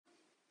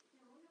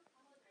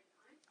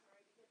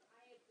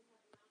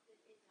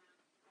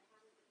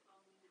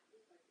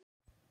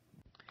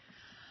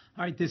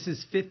All right, this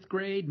is 5th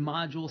grade,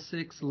 Module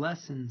 6,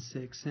 Lesson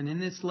 6. And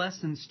in this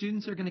lesson,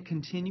 students are going to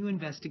continue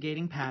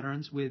investigating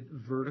patterns with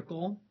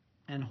vertical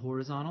and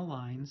horizontal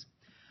lines.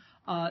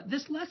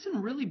 This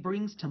lesson really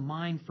brings to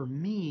mind for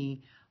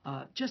me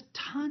just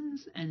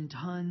tons and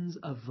tons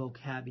of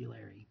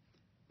vocabulary.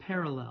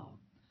 Parallel,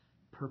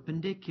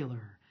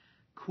 perpendicular,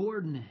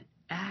 coordinate,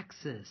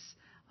 axis,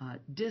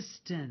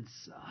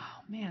 distance.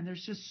 Oh man,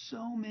 there's just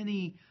so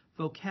many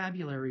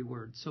vocabulary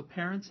words. So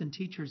parents and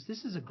teachers,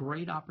 this is a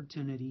great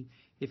opportunity.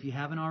 If you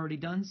haven't already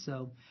done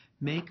so,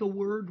 make a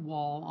word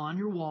wall on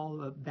your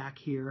wall back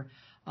here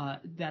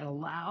that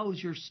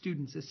allows your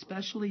students,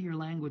 especially your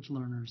language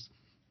learners,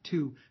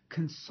 to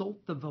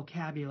consult the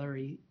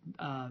vocabulary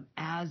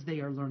as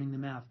they are learning the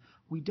math.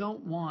 We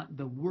don't want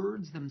the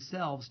words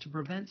themselves to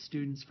prevent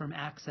students from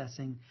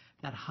accessing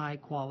that high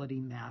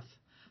quality math.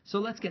 So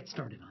let's get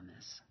started on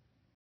this.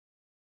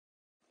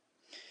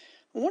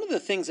 One of the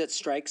things that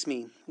strikes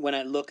me when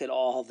I look at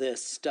all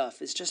this stuff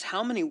is just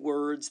how many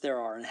words there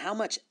are and how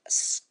much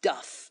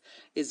stuff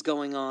is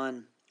going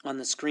on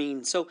the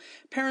screen. So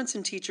parents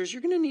and teachers,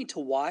 you're going to need to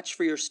watch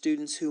for your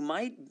students who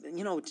might,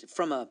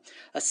 from a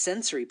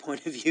sensory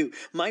point of view,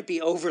 might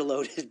be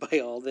overloaded by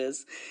all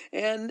this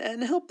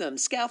and help them,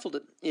 scaffold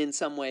it in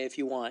some way if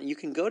you want. You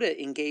can go to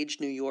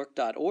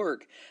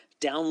EngageNY.org,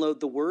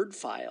 download the Word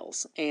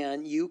files,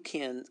 and you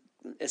can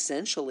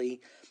essentially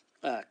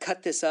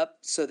cut this up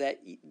so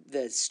that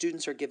the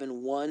students are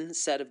given one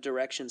set of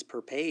directions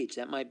per page.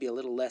 That might be a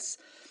little less,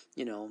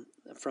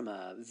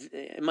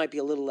 it might be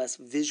a little less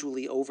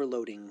visually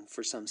overloading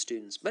for some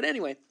students. But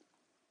anyway,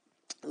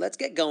 let's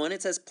get going.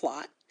 It says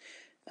plot.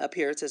 Up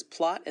here it says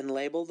plot and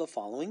label the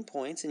following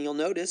points. And you'll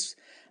notice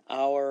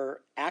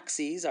our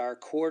axes, our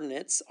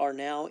coordinates, are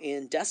now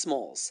in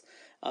decimals.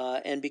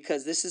 And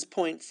because this is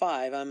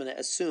 0.5, I'm going to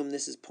assume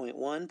this is 0.1,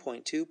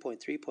 0.2,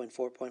 0.3,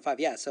 0.4, 0.5.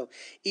 Yeah, so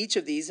each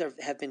of these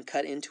have been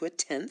cut into a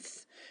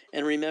tenth.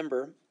 And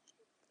remember,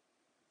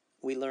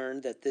 we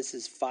learned that this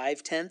is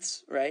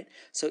 5/10, right?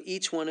 So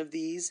each one of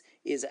these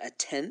is a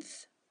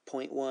tenth.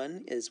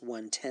 0.1 is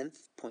 1/10.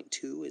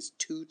 0.2 is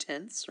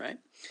 2/10, right?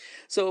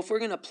 So if we're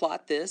going to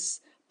plot this,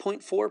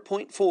 0.4,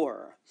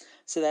 0.4.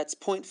 So that's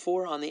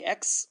 0.4 on the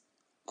x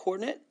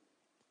coordinate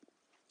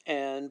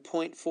and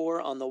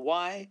 0.4 on the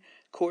y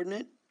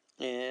coordinate,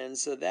 and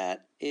so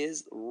that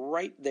is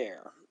right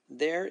there.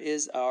 There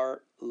is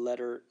our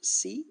letter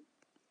C.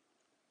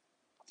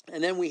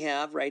 And then we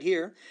have right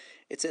here,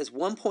 it says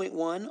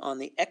 1.1 on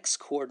the x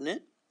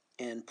coordinate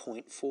and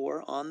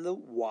 0.4 on the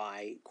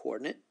y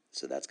coordinate.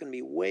 So that's going to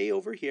be way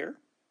over here.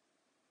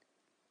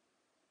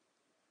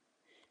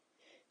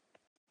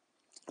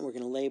 We're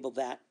going to label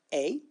that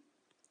A.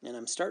 And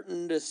I'm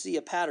starting to see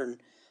a pattern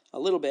a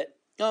little bit.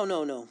 Oh,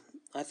 no.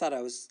 I thought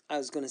I was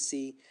going to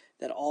see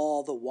that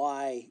all the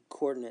y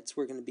coordinates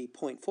were going to be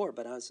 0.4,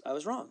 but I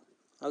was wrong.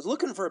 I was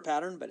looking for a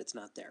pattern, but it's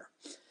not there.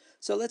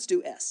 So let's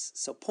do S.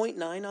 So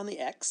 0.9 on the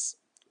x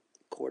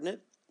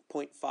coordinate,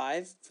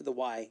 0.5 for the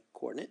y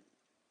coordinate.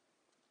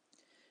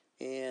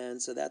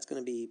 And so that's going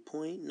to be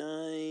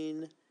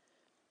 0.9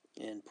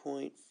 and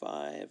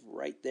 0.5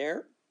 right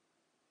there.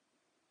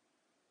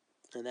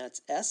 And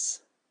that's S.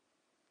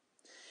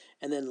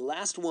 And then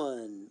last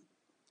one,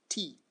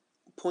 T,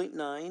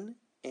 0.9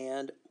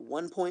 and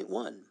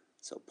 1.1.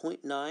 So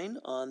 0.9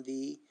 on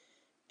the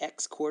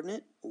x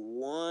coordinate,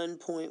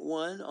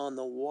 1.1 on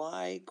the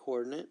y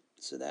coordinate.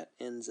 So that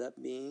ends up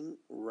being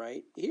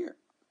right here.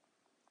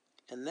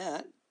 And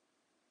that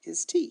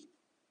is T.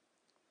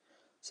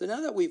 So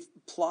now that we've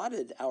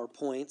plotted our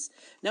points,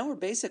 now we're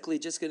basically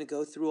just going to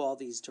go through all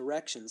these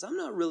directions. I'm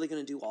not really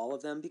going to do all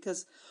of them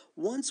because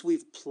once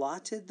we've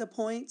plotted the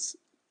points,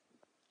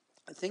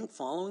 I think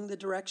following the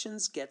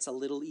directions gets a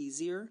little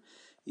easier.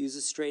 Use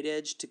a straight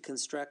edge to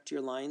construct your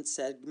line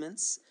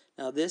segments.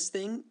 Now this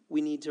thing,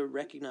 we need to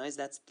recognize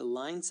that's the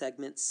line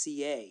segment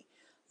CA.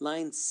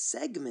 Line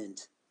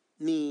segment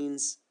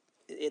means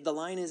the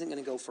line isn't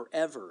going to go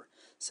forever.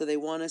 So they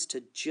want us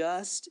to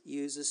just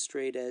use a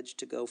straight edge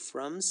to go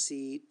from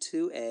C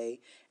to A,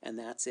 and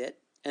that's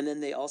it. And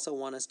then they also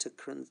want us to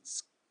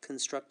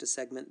construct a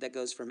segment that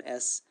goes from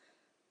S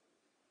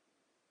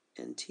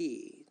and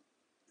T.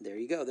 There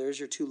you go. There's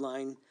your two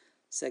line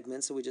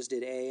segments. So we just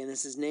did A, and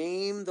this is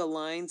name the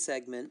line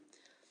segment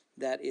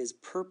that is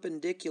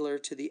perpendicular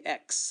to the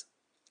X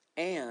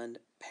and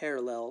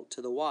parallel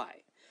to the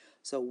Y.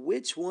 So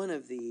which one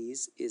of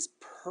these is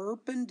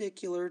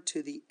perpendicular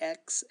to the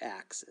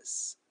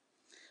X-axis?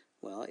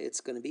 Well, it's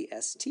going to be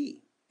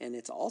ST, and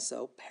it's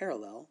also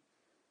parallel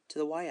to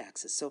the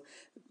Y-axis. So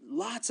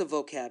lots of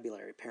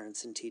vocabulary,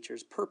 parents and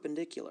teachers.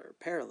 Perpendicular,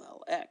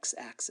 parallel,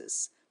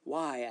 X-axis,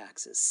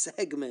 Y-axis,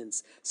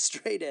 segments,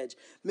 straight edge.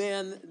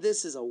 Man,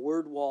 this is a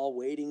word wall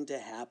waiting to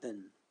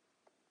happen.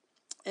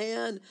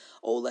 And,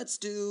 let's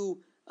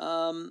do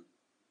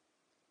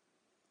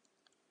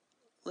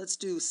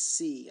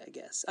C, I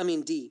guess.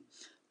 D.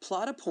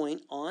 Plot a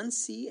point on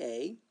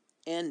CA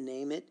and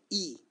name it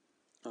E.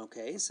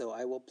 Okay, so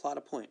I will plot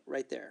a point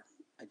right there.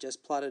 I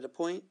just plotted a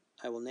point.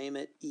 I will name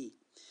it E.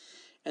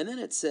 And then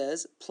it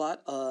says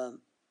plot a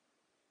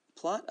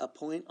plot a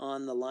point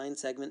on the line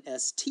segment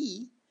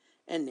ST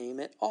and name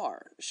it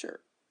R. Sure,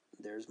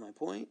 there's my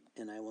point,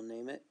 and I will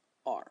name it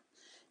R.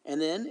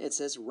 And then it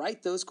says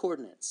write those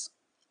coordinates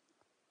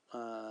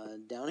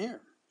down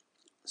here.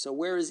 So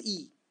where is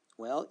E?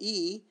 Well,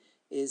 E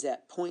is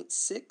at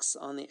 0.6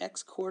 on the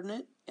X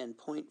coordinate and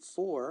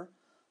 0.4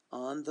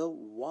 on the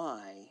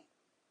Y.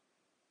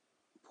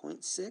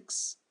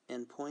 0.6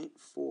 and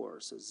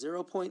 0.4. So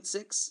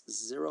 0.6,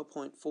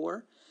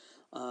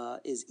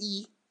 0.4 is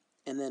E.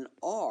 And then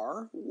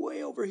R,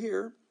 way over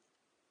here,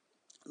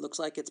 looks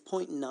like it's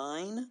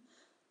 0.9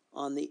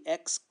 on the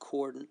X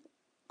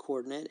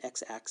coordinate,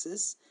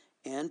 X-axis,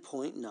 and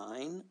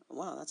 0.9,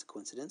 wow, that's a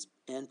coincidence,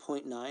 and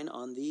 0.9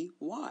 on the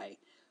Y.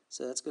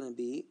 So that's going to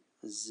be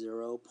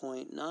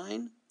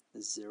 0.9,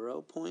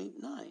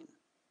 0.9.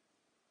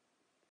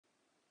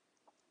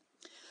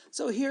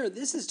 So here,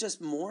 this is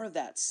just more of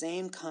that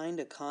same kind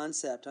of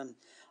concept.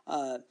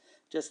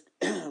 Just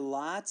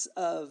lots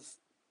of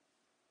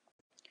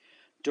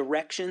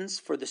directions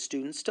for the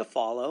students to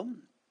follow.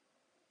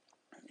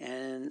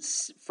 And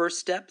first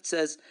step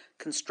says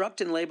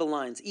construct and label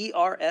lines E,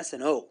 R, S,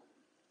 and O.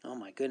 Oh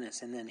my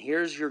goodness. And then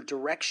here's your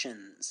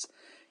directions.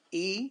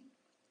 E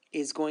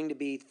is going to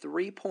be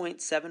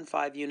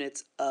 3.75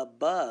 units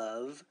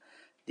above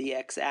the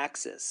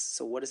x-axis.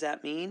 So what does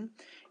that mean?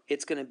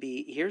 It's going to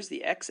be, here's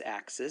the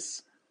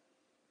x-axis,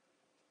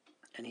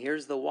 and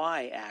here's the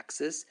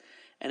y-axis,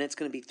 and it's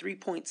going to be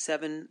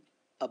 3.7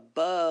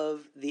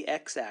 above the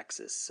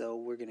x-axis. So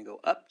we're going to go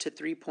up to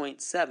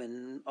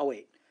 3.7, oh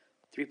wait,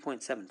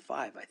 3.75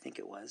 I think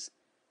it was.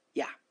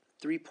 Yeah,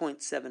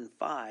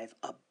 3.75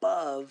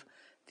 above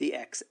the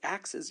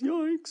x-axis,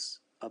 yikes,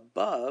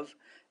 above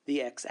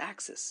the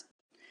x-axis.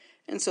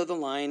 And so the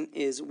line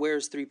is,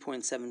 where's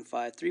 3.75?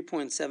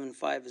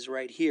 3.75 is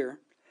right here.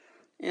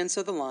 And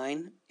so the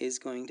line is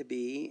going to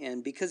be,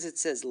 and because it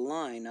says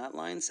line, not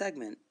line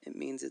segment, it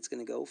means it's going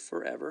to go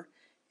forever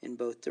in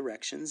both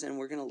directions, and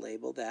we're going to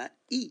label that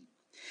E.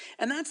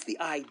 And that's the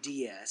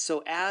idea.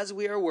 So as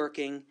we are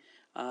working,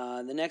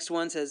 the next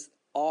one says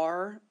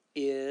R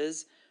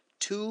is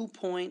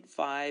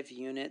 2.5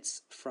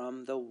 units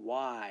from the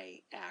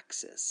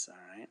y-axis,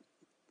 all right,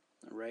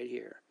 right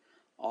here.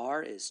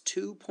 R is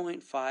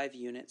 2.5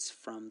 units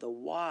from the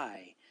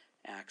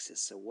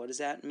y-axis. So what does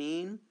that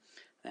mean?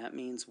 That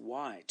means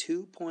y,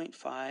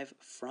 2.5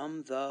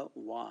 from the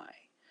y.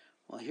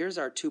 Well, here's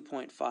our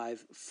 2.5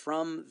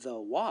 from the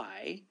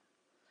y,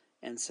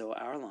 and so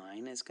our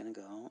line is going to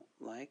go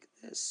like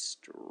this,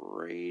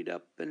 straight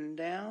up and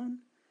down.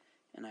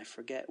 And I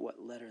forget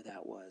what letter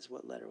that was.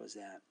 What letter was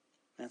that?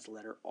 That's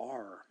letter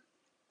R.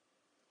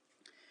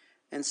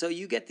 And so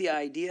you get the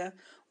idea.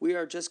 We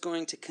are just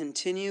going to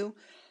continue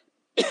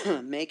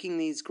making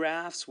these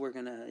graphs. We're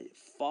going to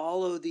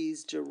follow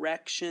these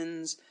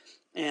directions.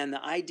 And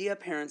the idea,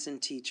 parents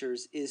and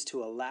teachers, is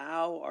to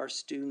allow our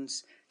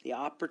students the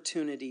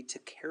opportunity to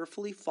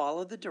carefully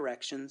follow the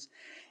directions.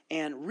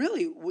 And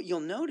really, what you'll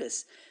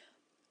notice,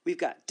 we've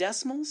got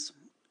decimals,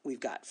 we've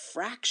got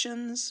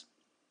fractions,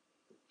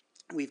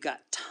 we've got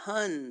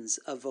tons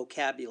of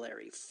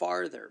vocabulary,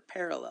 farther,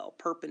 parallel,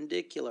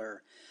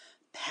 perpendicular,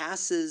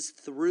 passes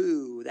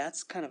through.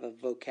 That's kind of a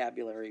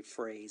vocabulary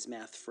phrase,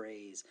 math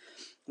phrase.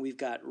 We've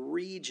got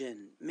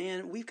region.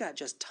 Man, we've got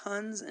just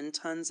tons and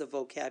tons of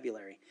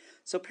vocabulary.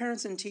 So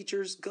parents and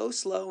teachers, go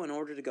slow in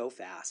order to go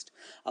fast.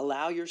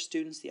 Allow your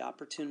students the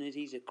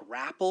opportunity to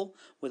grapple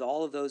with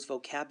all of those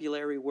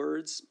vocabulary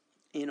words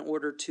in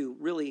order to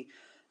really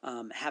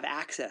have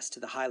access to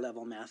the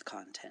high-level math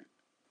content.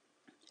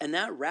 And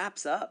that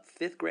wraps up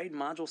 5th grade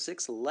Module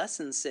 6,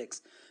 Lesson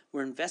 6.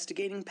 We're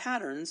investigating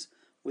patterns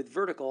with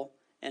vertical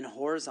and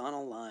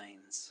horizontal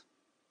lines.